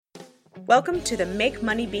Welcome to the Make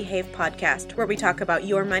Money Behave podcast, where we talk about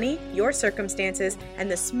your money, your circumstances,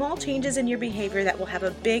 and the small changes in your behavior that will have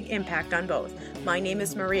a big impact on both. My name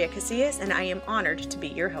is Maria Casillas, and I am honored to be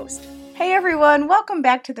your host. Hey everyone, welcome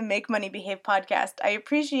back to the Make Money Behave podcast. I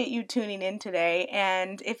appreciate you tuning in today,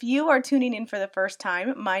 and if you are tuning in for the first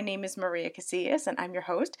time, my name is Maria Casillas, and I'm your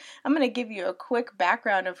host. I'm going to give you a quick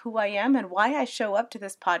background of who I am and why I show up to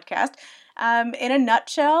this podcast. In a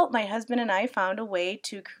nutshell, my husband and I found a way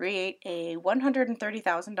to create a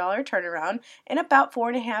 $130,000 turnaround in about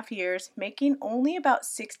 4.5 years, making only about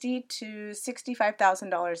 $60,000 to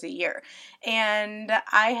 $65,000 a year. And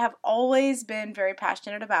I have always been very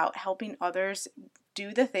passionate about helping others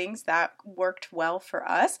do the things that worked well for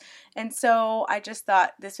us. And so I just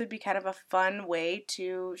thought this would be kind of a fun way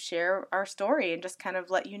to share our story and just kind of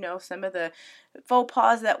let you know some of the faux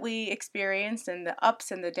pas that we experienced and the ups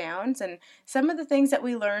and the downs and some of the things that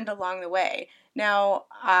we learned along the way. Now,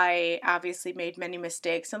 I obviously made many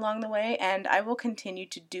mistakes along the way, and I will continue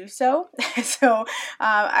to do so.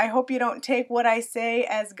 I hope you don't take what I say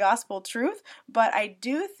as gospel truth, but I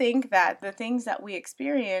do think that the things that we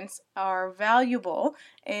experience are valuable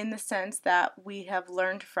in the sense that we have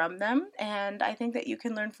learned from them, and I think that you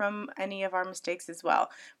can learn from any of our mistakes as well.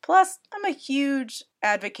 Plus, I'm a huge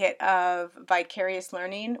advocate of vicarious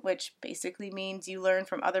learning, which basically means you learn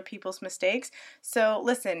from other people's mistakes. So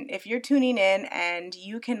listen, if you're tuning in and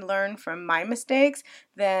you can learn from my mistakes,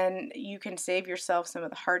 then you can save yourself some of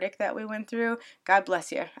the heartache that we went through. God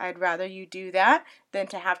bless you. I'd rather you do that than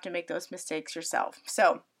to have to make those mistakes yourself.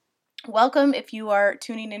 So welcome. If you are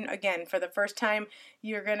tuning in again for the first time,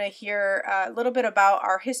 you're going to hear a little bit about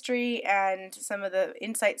our history and some of the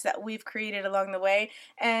insights that we've created along the way.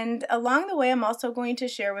 And along the way, I'm also going to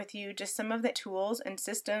share with you just some of the tools and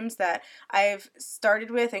systems that I've started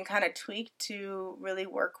with and kind of tweaked to really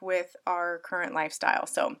work with our current lifestyle.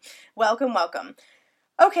 So welcome.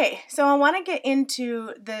 Okay, so I want to get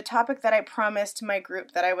into the topic that I promised my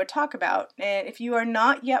group that I would talk about. And if you are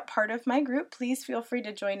not yet part of my group, please feel free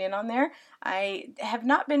to join in on there. I have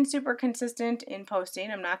not been super consistent in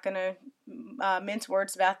posting. I'm not going to mince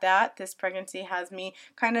words about that. This pregnancy has me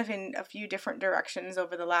kind of in a few different directions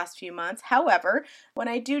over the last few months. However, when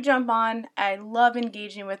I do jump on, I love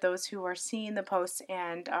engaging with those who are seeing the posts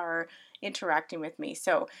and are interacting with me.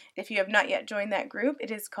 So if you have not yet joined that group,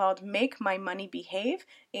 it is called Make My Money Behave,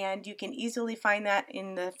 and you can easily find that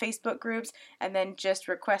in the Facebook groups, and then just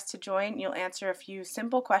request to join. You'll answer a few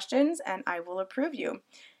simple questions and I will approve you.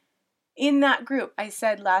 In that group, I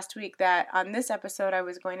said last week that on this episode I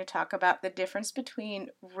was going to talk about the difference between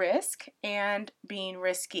risk and being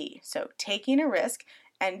risky. So taking a risk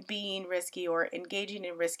and being risky or engaging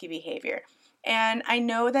in risky behavior. And I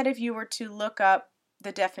know that if you were to look up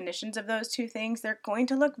the definitions of those two things, they're going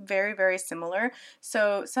to look very, very similar.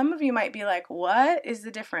 So some of you might be like, what is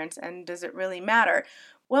the difference and does it really matter?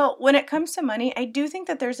 Well, when it comes to money, I do think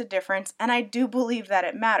that there's a difference, and I do believe that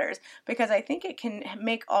it matters because I think it can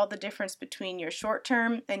make all the difference between your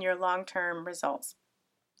short-term and your long-term results.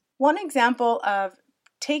 One example of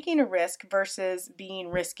taking a risk versus being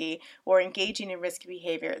risky or engaging in risky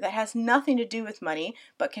behavior that has nothing to do with money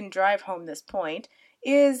but can drive home this point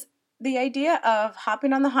is the idea of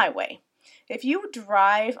hopping on the highway. If you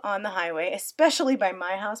drive on the highway, especially by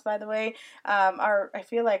my house, by the way, I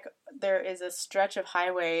feel like there is a stretch of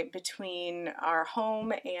highway between our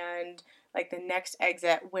home and like the next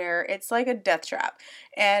exit where it's like a death trap.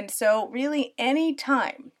 And so really any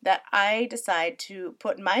time that I decide to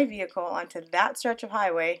put my vehicle onto that stretch of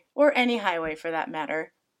highway, or any highway for that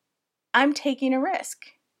matter, I'm taking a risk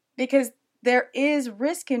because there is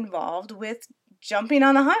risk involved with jumping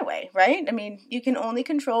on the highway, right? I mean, you can only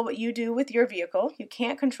control what you do with your vehicle. You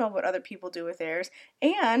can't control what other people do with theirs.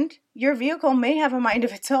 And your vehicle may have a mind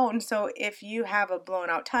of its own. So if you have a blown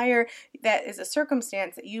out tire, that is a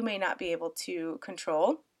circumstance that you may not be able to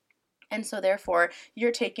control. And so therefore,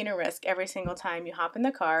 you're taking a risk every single time you hop in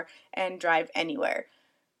the car and drive anywhere.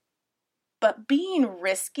 But being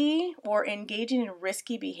risky or engaging in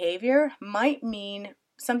risky behavior might mean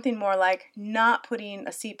something more like not putting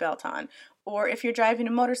a seatbelt on, or if you're driving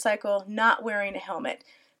a motorcycle, not wearing a helmet,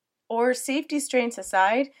 or safety restraints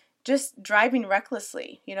aside, just driving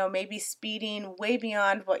recklessly, maybe speeding way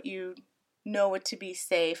beyond what you know it to be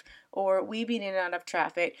safe, or weaving in and out of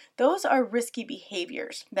traffic. Those are risky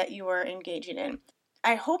behaviors that you are engaging in.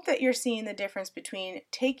 I hope that you're seeing the difference between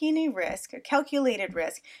taking a risk, a calculated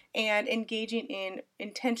risk, and engaging in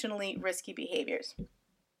intentionally risky behaviors.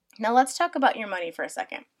 Now let's talk about your money for a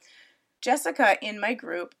second. Jessica in my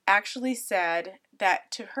group actually said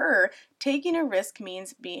that to her, taking a risk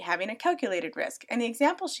means having a calculated risk. And the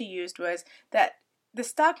example she used was that The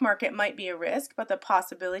stock market might be a risk, but the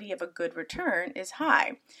possibility of a good return is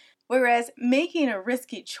high. Whereas making a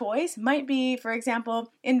risky choice might be, for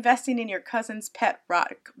example, investing in your cousin's pet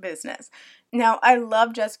rock business. Now, I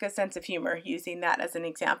love Jessica's sense of humor using that as an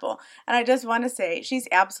example. And I just want to say she's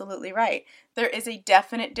absolutely right. There is a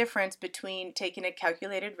definite difference between taking a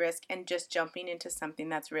calculated risk and just jumping into something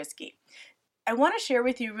that's risky. I want to share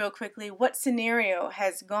with you real quickly what scenario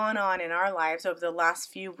has gone on in our lives over the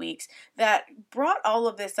last few weeks that brought all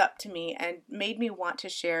of this up to me and made me want to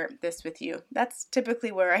share this with you. That's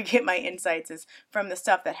typically where I get my insights, is from the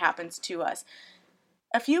stuff that happens to us.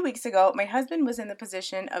 A few weeks ago, my husband was in the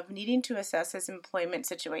position of needing to assess his employment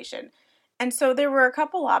situation. And so there were a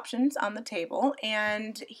couple options on the table,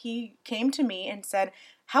 and he came to me and said,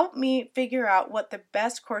 "Help me figure out what the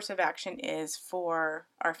best course of action is for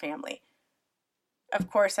our family." Of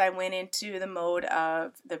course, I went into the mode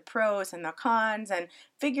of the pros and the cons and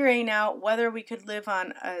figuring out whether we could live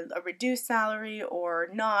on a reduced salary or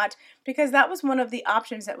not, because that was one of the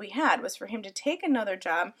options that we had, was for him to take another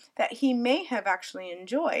job that he may have actually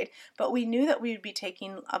enjoyed, but we knew that we would be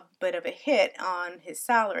taking a bit of a hit on his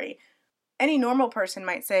salary. Any normal person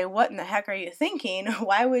might say, "What in the heck are you thinking?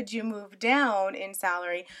 Why would you move down in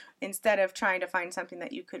salary instead of trying to find something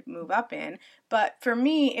that you could move up in?" But for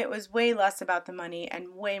me, it was way less about the money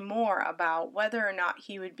and way more about whether or not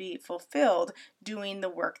he would be fulfilled doing the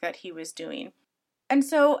work that he was doing. And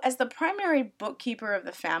so, as the primary bookkeeper of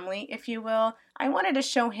the family, if you will, I wanted to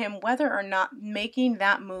show him whether or not making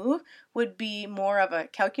that move would be more of a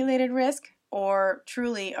calculated risk or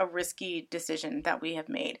truly a risky decision that we have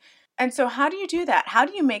made. And so how do you do that? How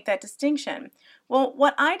do you make that distinction? Well,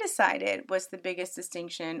 what I decided was the biggest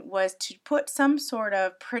distinction was to put some sort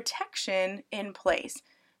of protection in place.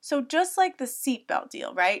 So just like the seatbelt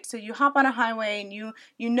deal, right? So you hop on a highway and you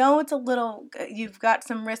know it's you've got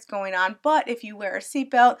some risk going on, but if you wear a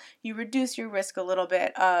seatbelt, you reduce your risk a little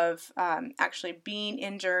bit of actually being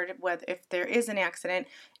injured if there is an accident.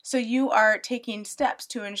 So you are taking steps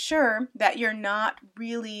to ensure that you're not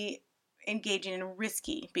really engaging in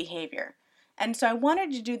risky behavior. And so I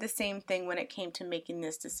wanted to do the same thing when it came to making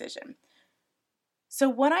this decision. So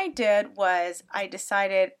what I did was I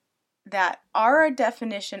decided that our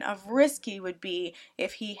definition of risky would be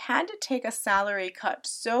if he had to take a salary cut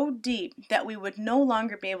so deep that we would no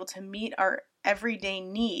longer be able to meet our everyday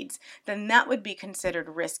needs, then that would be considered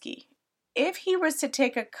risky. If he was to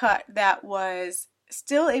take a cut that was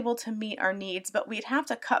still able to meet our needs, but we'd have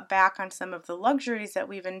to cut back on some of the luxuries that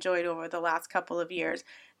we've enjoyed over the last couple of years,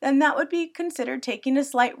 then that would be considered taking a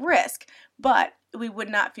slight risk, but we would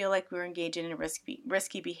not feel like we were engaging in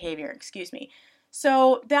risky behavior,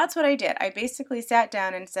 So that's what I did. I basically sat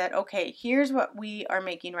down and said, okay, here's what we are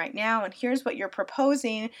making right now, and here's what you're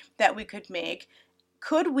proposing that we could make.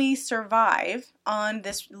 Could we survive on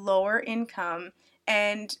this lower income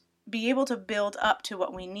and be able to build up to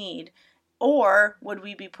what we need? Or would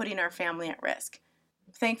we be putting our family at risk?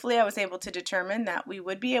 Thankfully, I was able to determine that we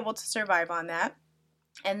would be able to survive on that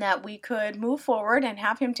and that we could move forward and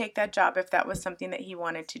have him take that job if that was something that he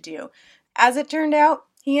wanted to do. As it turned out,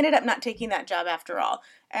 he ended up not taking that job after all.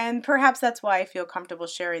 And perhaps that's why I feel comfortable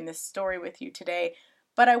sharing this story with you today.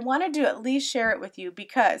 But I wanted to at least share it with you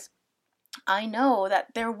because I know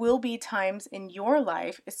that there will be times in your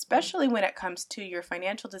life, especially when it comes to your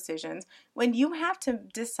financial decisions, when you have to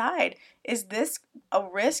decide, is this a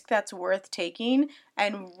risk that's worth taking,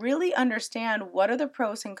 and really understand what are the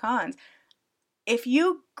pros and cons. If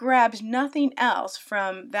you grabbed nothing else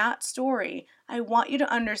from that story, I want you to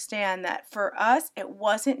understand that for us, it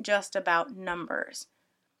wasn't just about numbers.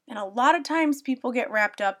 And a lot of times people get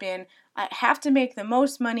wrapped up in, I have to make the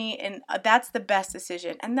most money and that's the best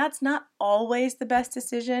decision. And that's not always the best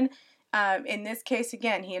decision. In this case,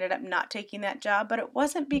 again, he ended up not taking that job, but it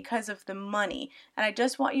wasn't because of the money. And I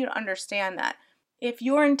just want you to understand that. If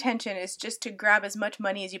your intention is just to grab as much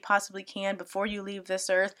money as you possibly can before you leave this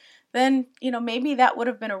earth, then, maybe that would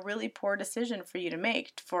have been a really poor decision for you to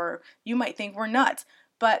make. You might think we're nuts.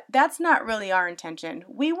 But that's not really our intention.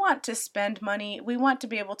 We want to spend money. We want to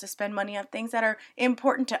be able to spend money on things that are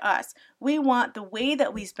important to us. We want the way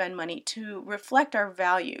that we spend money to reflect our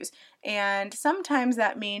values. And sometimes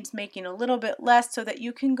that means making a little bit less so that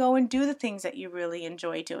you can go and do the things that you really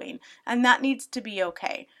enjoy doing. And that needs to be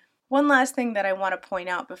okay. One last thing that I want to point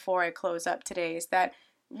out before I close up today is that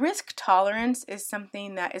risk tolerance is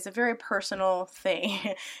something that is a very personal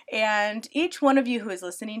thing, and each one of you who is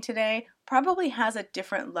listening today probably has a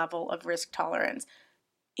different level of risk tolerance.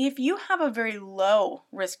 If you have a very low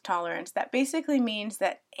risk tolerance, that basically means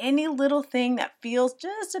that any little thing that feels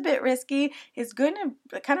just a bit risky is going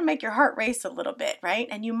to kind of make your heart race a little bit, right?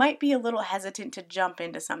 And you might be a little hesitant to jump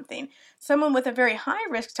into something. Someone with a very high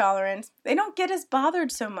risk tolerance, they don't get as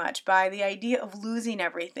bothered so much by the idea of losing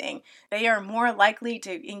everything. They are more likely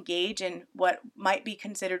to engage in what might be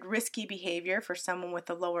considered risky behavior for someone with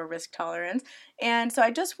a lower risk tolerance. And so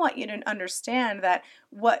I just want you to understand that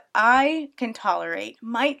what I can tolerate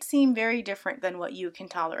might seem very different than what you can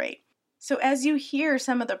tolerate. So as you hear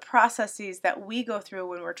some of the processes that we go through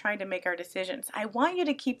when we're trying to make our decisions, I want you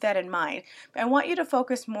to keep that in mind. I want you to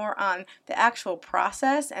focus more on the actual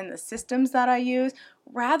process and the systems that I use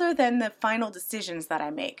rather than the final decisions that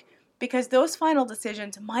I make. Because those final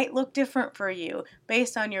decisions might look different for you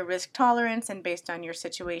based on your risk tolerance and based on your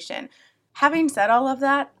situation. Having said all of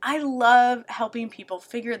that, I love helping people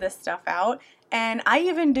figure this stuff out, and I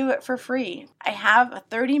even do it for free. I have a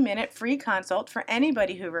 30-minute free consult for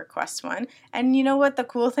anybody who requests one, and you know what the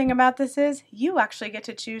cool thing about this is? You actually get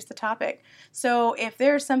to choose the topic. So if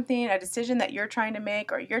there's something, a decision that you're trying to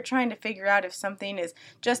make, or you're trying to figure out if something is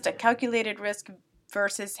just a calculated risk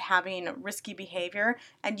versus having risky behavior,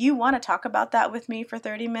 and you want to talk about that with me for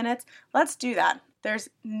 30 minutes, let's do that. There's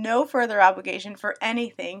no further obligation for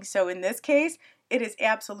anything, so in this case, it is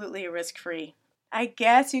absolutely risk-free. I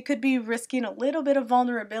guess you could be risking a little bit of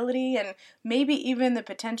vulnerability and maybe even the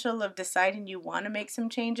potential of deciding you want to make some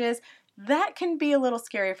changes. That can be a little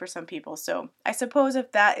scary for some people, so I suppose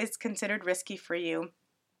if that is considered risky for you,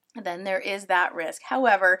 then there is that risk.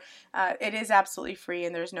 However, it is absolutely free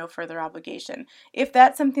and there's no further obligation. If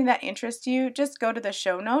that's something that interests you, just go to the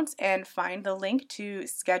show notes and find the link to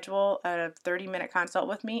schedule a 30-minute consult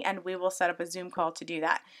with me, and we will set up a Zoom call to do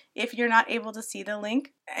that. If you're not able to see the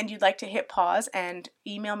link and you'd like to hit pause and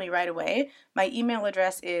email me right away, my email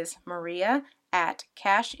address is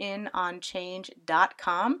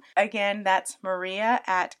maria@cashinOnChange.com. Again, that's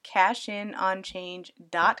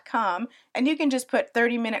maria@cashinOnChange.com. And you can just put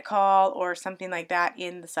 30-minute call or something like that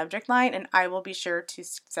in the subject line, and I will be sure to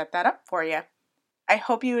set that up for you. I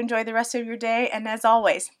hope you enjoy the rest of your day, and as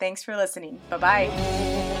always, thanks for listening.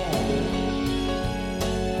 Bye-bye.